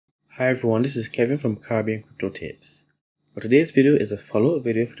Hi everyone, this is Kevin from Caribbean Crypto Tips. But today's video is a follow-up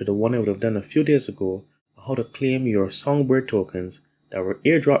video to the one I would have done a few days ago on how to claim your Songbird tokens that were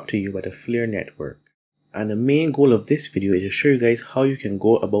airdropped to you by the Flare network. And the main goal of this video is to show you guys how you can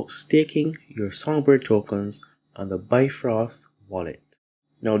go about staking your Songbird tokens on the Bifrost wallet.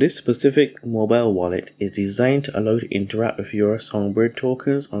 Now this specific mobile wallet is designed to allow you to interact with your Songbird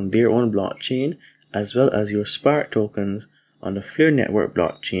tokens on their own blockchain as well as your Spark tokens on the Flare network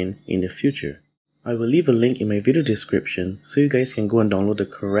blockchain in the future. I will leave a link in my video description so you guys can go and download the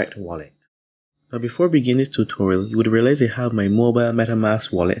correct wallet. Now before beginning this tutorial, you would realize I have my mobile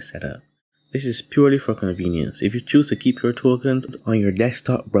MetaMask wallet set up. This is purely for convenience. If you choose to keep your tokens on your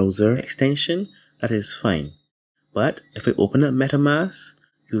desktop browser extension, that is fine. But if I open up MetaMask,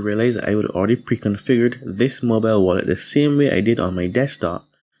 you realize that I would already pre-configured this mobile wallet the same way I did on my desktop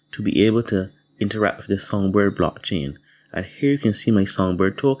to be able to interact with the Songbird blockchain. And here you can see my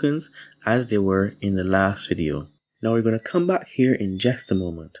Songbird tokens as they were in the last video. Now we're going to come back here in just a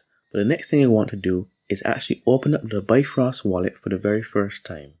moment. But the next thing I want to do is actually open up the Bifrost wallet for the very first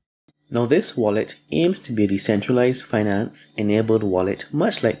time. Now this wallet aims to be a decentralized finance enabled wallet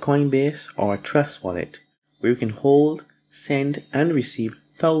much like Coinbase or a Trust wallet, where you can hold, send and receive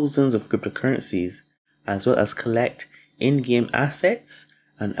thousands of cryptocurrencies as well as collect in-game assets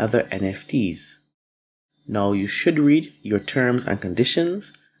and other NFTs. Now you should read your terms and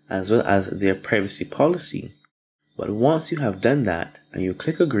conditions as well as their privacy policy. But once you have done that and you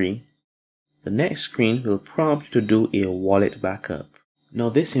click agree, the next screen will prompt you to do a wallet backup. Now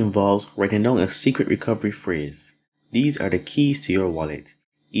this involves writing down a secret recovery phrase. These are the keys to your wallet.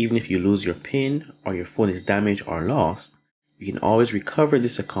 Even if you lose your PIN or your phone is damaged or lost, you can always recover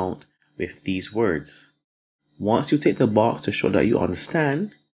this account with these words. Once you tick the box to show that you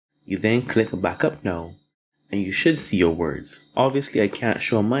understand, you then click backup now. And you should see your words. Obviously I can't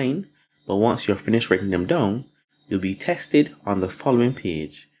show mine, but once you're finished writing them down, you'll be tested on the following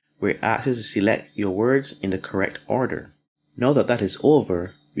page, where it asks you to select your words in the correct order. Now that that is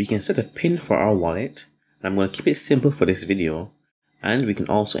over, we can set a PIN for our wallet, and I'm going to keep it simple for this video, and we can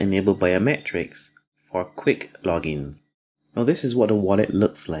also enable biometrics for quick login. Now this is what the wallet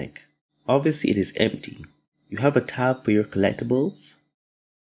looks like. Obviously it is empty. You have a tab for your collectibles,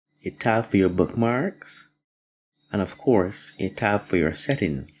 a tab for your bookmarks, and of course a tab for your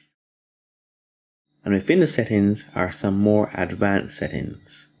settings. And within the settings are some more advanced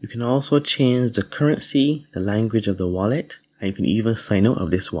settings. You can also change the currency, the language of the wallet, and you can even sign out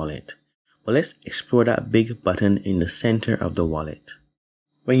of this wallet. But let's explore that big button in the center of the wallet.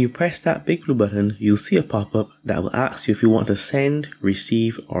 When you press that big blue button, you'll see a pop-up that will ask you if you want to send,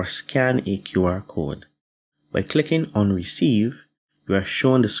 receive, or scan a QR code. By clicking on Receive, you are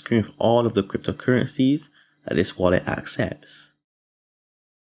shown the screen of all of the cryptocurrencies that this wallet accepts.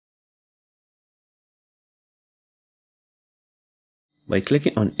 By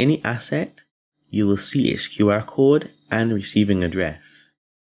clicking on any asset, you will see its QR code and receiving address.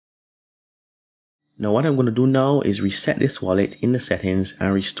 Now what I'm going to do now is reset this wallet in the settings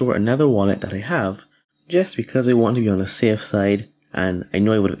and restore another wallet that I have, just because I want to be on the safe side, and I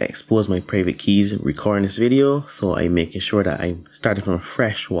know I would have exposed my private keys recording this video, so I'm making sure that I'm starting from a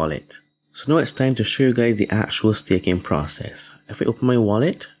fresh wallet. So now it's time to show you guys the actual staking process. If I open my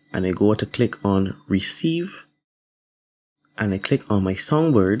wallet and I go to click on Receive and I click on my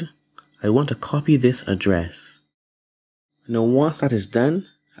Songbird, I want to copy this address. Now once that is done,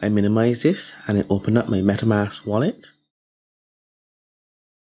 I minimize this and I open up my MetaMask wallet.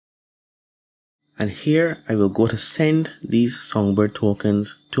 And here I will go to send these Songbird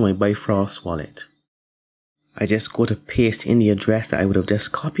tokens to my Bifrost wallet. I just go to paste in the address that I would have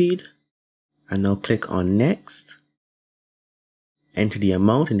just copied. And now click on next, enter the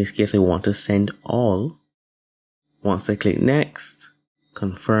amount, in this case I want to send all. Once I click next,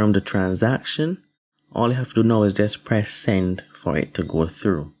 confirm the transaction, all I have to do now is just press send for it to go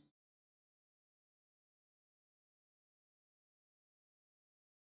through.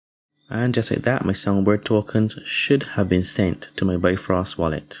 And just like that, my Songbird tokens should have been sent to my Bifrost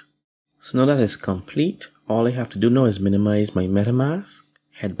wallet. So now that is complete, all I have to do now is minimize my MetaMask,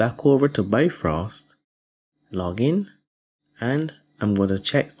 head back over to Bifrost, log in, and I'm going to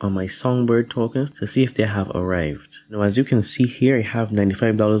check on my Songbird tokens to see if they have arrived. Now as you can see here, I have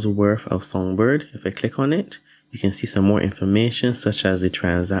 $95 worth of Songbird. If I click on it, you can see some more information such as the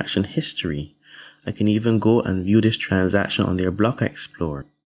transaction history. I can even go and view this transaction on their Block Explorer.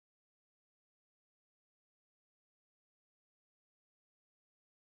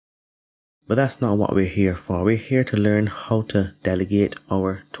 But that's not what we're here for. We're here to learn how to delegate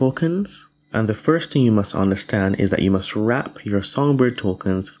our tokens And the first thing you must understand is that you must wrap your Songbird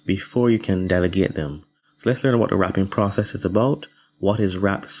tokens before you can delegate them. So let's learn what the wrapping process is about. What is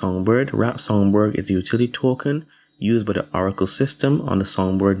Wrap Songbird? Wrap Songbird is a utility token used by the Oracle system on the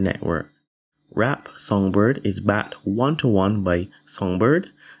Songbird network. Wrap Songbird is backed one-to-one by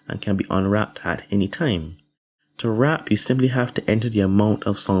Songbird and can be unwrapped at any time. To wrap, you simply have to enter the amount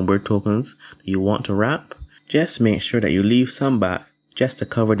of Songbird tokens that you want to wrap. Just make sure that you leave some back just to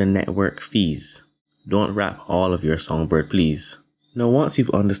cover the network fees. Don't wrap all of your Songbird, please. Now once you've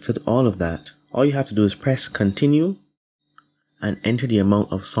understood all of that, all you have to do is press continue and enter the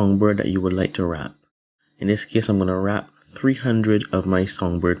amount of Songbird that you would like to wrap. In this case, I'm going to wrap 300 of my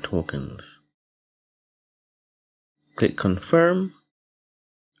Songbird tokens. Click confirm,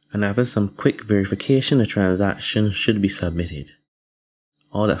 and after some quick verification, the transaction should be submitted.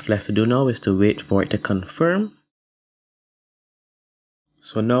 All that's left to do now is to wait for it to confirm.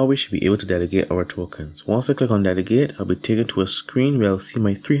 So now we should be able to delegate our tokens. Once I click on delegate, I'll be taken to a screen where I'll see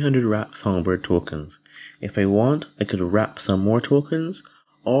my 300 wrapped Songbird tokens. If I want, I could wrap some more tokens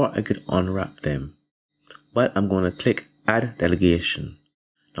or I could unwrap them. But I'm going to click add delegation.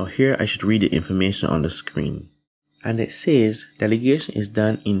 Now here I should read the information on the screen. And it says delegation is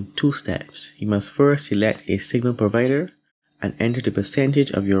done in 2 steps. You must first select a signal provider and enter the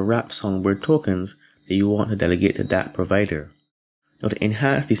percentage of your wrapped Songbird tokens that you want to delegate to that provider. Now to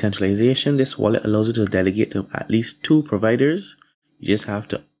enhance decentralization, this wallet allows you to delegate to at least 2 providers. You just have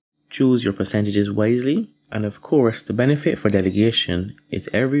to choose your percentages wisely. And of course, the benefit for delegation is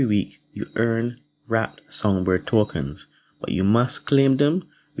every week you earn wrapped Songbird tokens, but you must claim them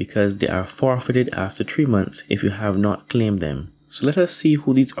because they are forfeited after 3 months if you have not claimed them. So let us see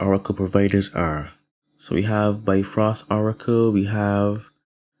who these Oracle providers are. So we have Bifrost Oracle, we have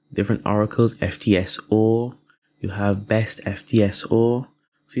different Oracles, FTSO, you have Best FTSO.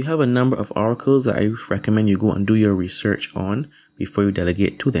 So you have a number of Oracles that I recommend you go and do your research on before you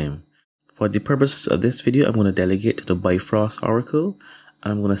delegate to them. For the purposes of this video, I'm going to delegate to the Bifrost Oracle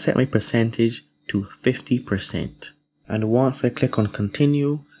and I'm going to set my percentage to 50%. And once I click on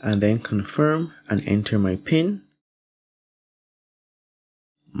continue and then confirm and enter my PIN,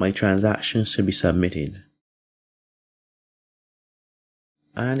 my transaction should be submitted.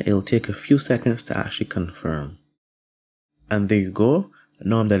 And it'll take a few seconds to actually confirm. And there you go.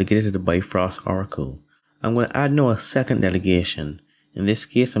 Now I'm delegated to the Bifrost Oracle. I'm going to add now a second delegation. In this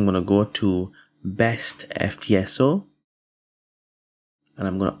case, I'm going to go to Best FTSO. And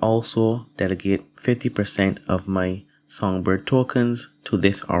I'm going to also delegate 50% of my Songbird tokens to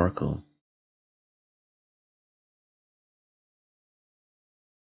this Oracle.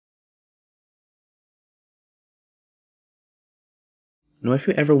 Now if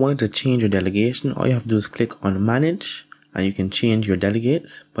you ever wanted to change your delegation, all you have to do is click on manage and you can change your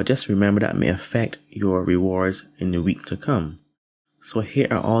delegates, but just remember that may affect your rewards in the week to come. So here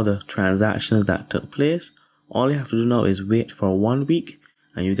are all the transactions that took place. All you have to do now is wait for 1 week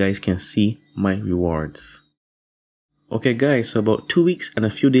and you guys can see my rewards. Okay guys, so about 2 weeks and a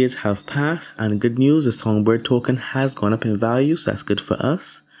few days have passed, and good news, the Songbird token has gone up in value, so that's good for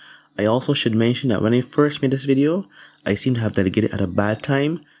us. I also should mention that when I first made this video, I seem to have delegated at a bad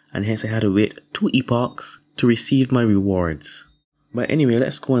time, and hence I had to wait 2 epochs to receive my rewards. But anyway,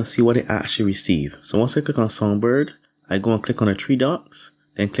 let's go and see what I actually receive. So once I click on Songbird, I go and click on the 3 dots,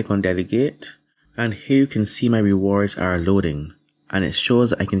 then click on delegate, and here you can see my rewards are loading. And it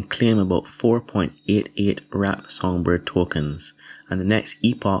shows that I can claim about 4.88 wrapped Songbird tokens. And the next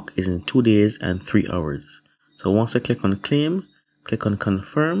epoch is in 2 days and 3 hours. So once I click on claim, click on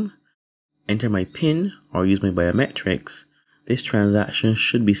confirm, enter my PIN or use my biometrics, this transaction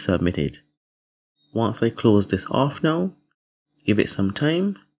should be submitted. Once I close this off now, give it some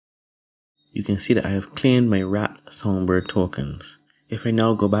time, you can see that I have claimed my wrapped Songbird tokens. If I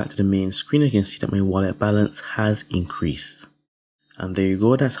now go back to the main screen, you can see that my wallet balance has increased. And there you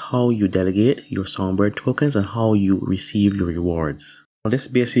go, that's how you delegate your Songbird tokens and how you receive your rewards. Well, this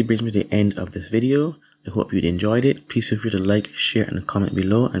basically brings me to the end of this video. I hope you enjoyed it. Please feel free to like, share and comment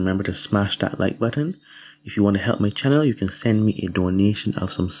below, and remember to smash that like button. If you want to help my channel, you can send me a donation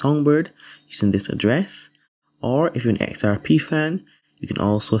of some Songbird using this address. Or if you're an XRP fan, you can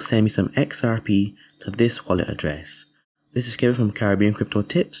also send me some XRP to this wallet address. This is Kevin from Caribbean Crypto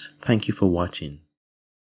Tips. Thank you for watching.